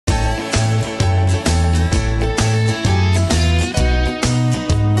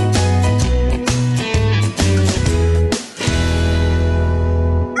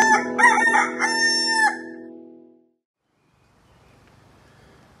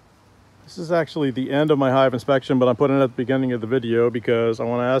This is actually the end of my hive inspection, but I'm putting it at the beginning of the video because I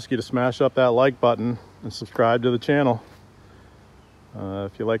want to ask you to smash up that like button and subscribe to the channel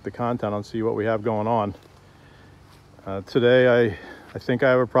if you like the content and see what we have going on. Today I think I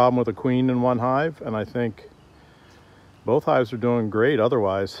have a problem with a queen in one hive, and I think both hives are doing great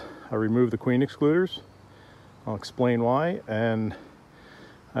otherwise. I removed the queen excluders. I'll explain why, and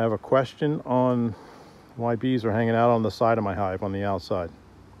I have a question on why bees are hanging out on the side of my hive on the outside.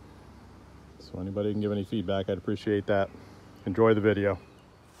 So anybody can give any feedback, I'd appreciate that. Enjoy the video.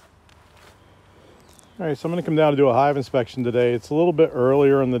 All right, so I'm gonna come down to do a hive inspection today. It's a little bit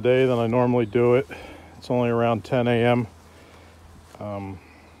earlier in the day than I normally do it. It's only around 10 a.m. I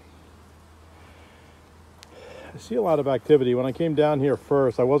see a lot of activity. When I came down here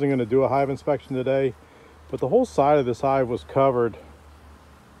first, I wasn't gonna do a hive inspection today, but the whole side of this hive was covered.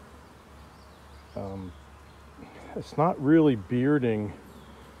 It's not really bearding.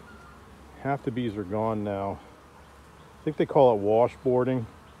 Half the bees are gone now. I think they call it washboarding.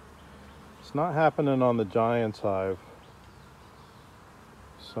 It's not happening on the Giant's hive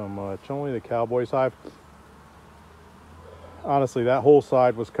so much, only the Cowboy's hive. Honestly, that whole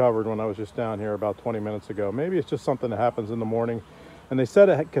side was covered when I was just down here about 20 minutes ago. Maybe it's just something that happens in the morning. And they said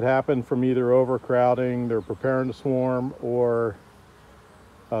it could happen from either overcrowding, they're preparing to swarm, or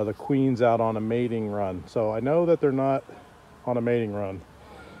the queen's out on a mating run. So I know that they're not on a mating run.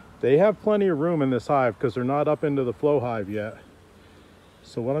 They have plenty of room in this hive because they're not up into the flow hive yet.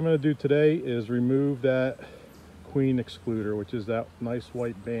 So what I'm going to do today is remove that queen excluder, which is that nice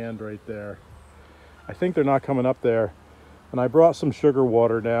white band right there. I think they're not coming up there. And I brought some sugar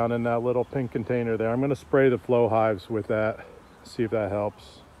water down in that little pink container there. I'm going to spray the flow hives with that, see if that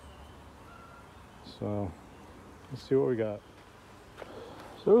helps. So let's see what we got.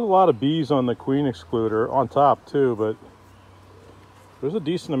 So there's a lot of bees on the queen excluder, on top too, but there's a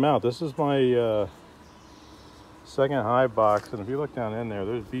decent amount. This is my second hive box, and if you look down in there,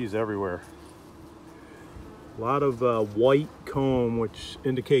 there's bees everywhere. A lot of white comb, which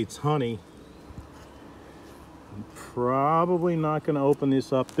indicates honey. I'm probably not going to open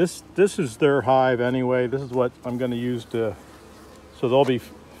this up. This is their hive anyway. This is what I'm going to use to, so they'll be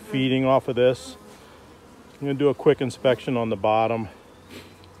feeding off of this. I'm going to do a quick inspection on the bottom.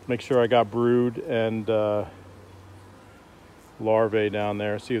 Make sure I got brood and larvae down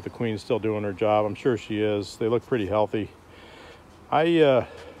there. See if the queen's still doing her job. I'm sure she is. They look pretty healthy. I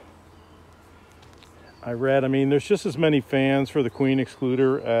read, I mean, there's just as many fans for the queen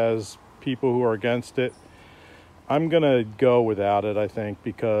excluder as people who are against it. I'm gonna go without it, I think,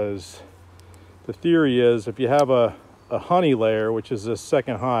 because the theory is if you have a honey layer, which is this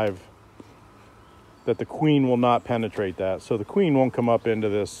second hive, that the queen will not penetrate that. So the queen won't come up into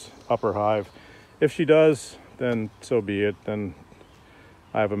this upper hive. If she does, then so be it. Then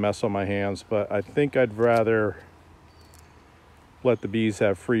I have a mess on my hands. But I think I'd rather let the bees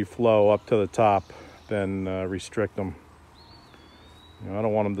have free flow up to the top than restrict them. You know, I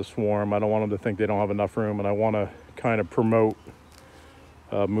don't want them to swarm. I don't want them to think they don't have enough room, and I want to kind of promote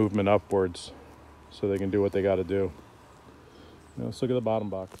movement upwards so they can do what they got to do. Now, let's look at the bottom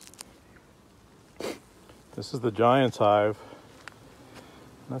box. This is the Giant's hive.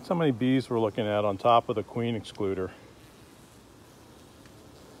 That's how many bees we're looking at on top of the queen excluder,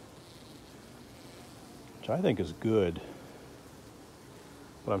 which I think is good.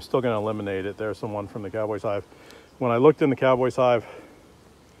 But I'm still going to eliminate it. There's someone from the Cowboy's hive. When I looked in the Cowboy's hive,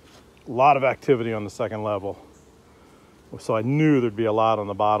 a lot of activity on the second level. So I knew there'd be a lot on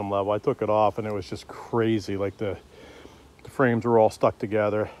the bottom level. I took it off and it was just crazy. Like the frames were all stuck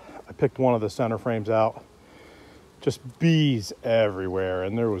together. I picked one of the center frames out. Just bees everywhere,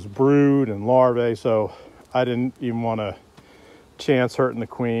 and there was brood and larvae, so I didn't even want to chance hurting the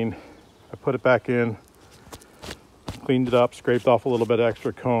queen. I put it back in, cleaned it up, scraped off a little bit of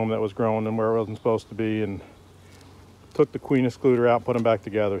extra comb that was growing in where it wasn't supposed to be, and took the queen excluder out, put them back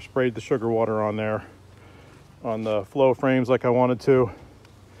together, sprayed the sugar water on there on the flow frames like I wanted to,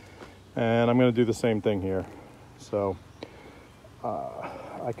 and I'm going to do the same thing here. So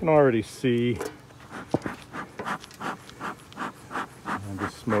I can already see, I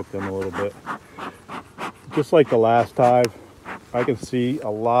just smoked them a little bit. Just like the last hive, I can see a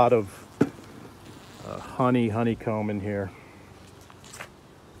lot of honeycomb in here.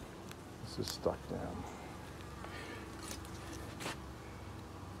 This is stuck down.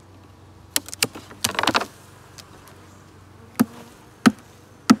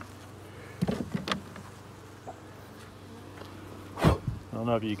 I don't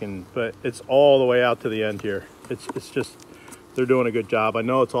know if you can, but it's all the way out to the end here. It's just, they're doing a good job. I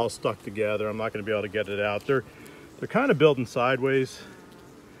know it's all stuck together. I'm not going to be able to get it out. They're kind of building sideways.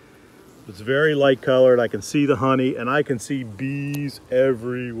 It's very light colored. I can see the honey and I can see bees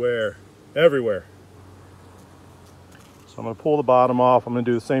everywhere, everywhere. So I'm gonna pull the bottom off. I'm gonna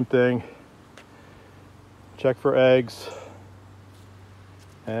do the same thing. Check for eggs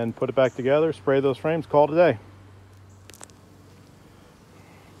and put it back together, spray those frames, call it a day.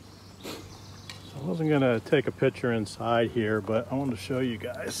 So I wasn't gonna take a picture inside here, but I wanted to show you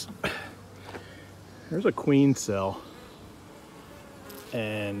guys. There's a queen cell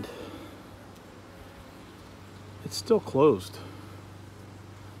and it's still closed.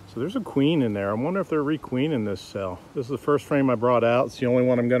 So there's a queen in there. I wonder if they're requeening this cell. This is the first frame I brought out. It's the only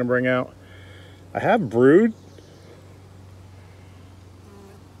one I'm gonna bring out. I have brood.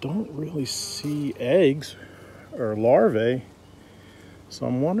 Don't really see eggs or larvae. So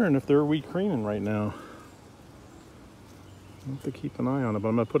I'm wondering if they're requeening right now. I have to keep an eye on it, but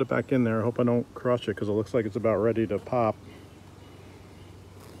I'm gonna put it back in there. I hope I don't crush it because it looks like it's about ready to pop.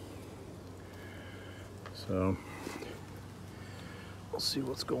 So we'll see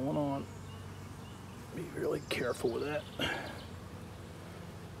what's going on. Be really careful with that.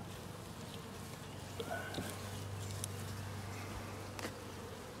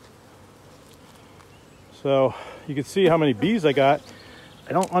 So you can see how many bees I got.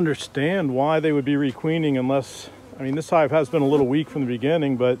 I don't understand why they would be requeening unless, I mean, this hive has been a little weak from the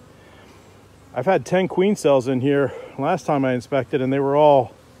beginning, but I've had 10 queen cells in here last time I inspected and they were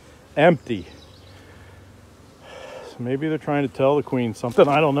all empty. So maybe they're trying to tell the queen something,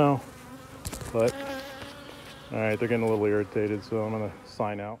 I don't know. But, all right, they're getting a little irritated, so I'm gonna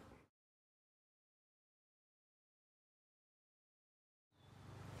sign out.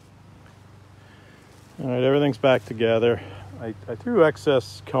 All right, everything's back together. I threw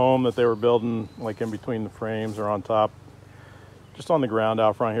excess comb that they were building like in between the frames or on top, just on the ground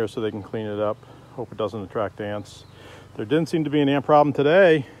out front here so they can clean it up. Hope it doesn't attract ants. There didn't seem to be an ant problem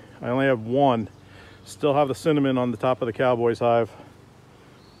today. I only have one. Still have the cinnamon on the top of the cowboy's hive.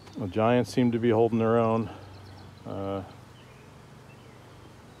 The giants seem to be holding their own. And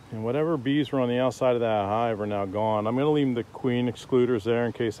whatever bees were on the outside of that hive are now gone. I'm gonna leave the queen excluders there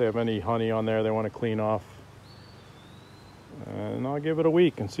in case they have any honey on there they wanna clean off. And I'll give it a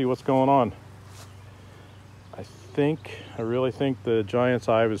week and see what's going on. I really think the giant's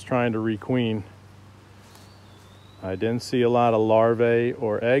hive is trying to requeen. I didn't see a lot of larvae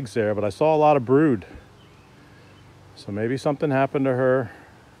or eggs there, but I saw a lot of brood. So maybe something happened to her.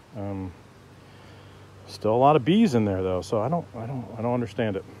 Still a lot of bees in there though, so I don't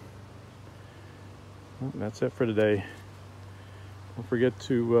understand it. Well, that's it for today. Don't forget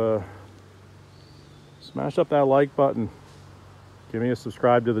to smash up that like button. Give me a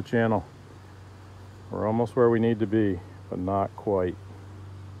subscribe to the channel. We're almost where we need to be, but not quite.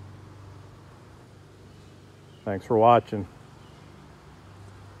 Thanks for watching.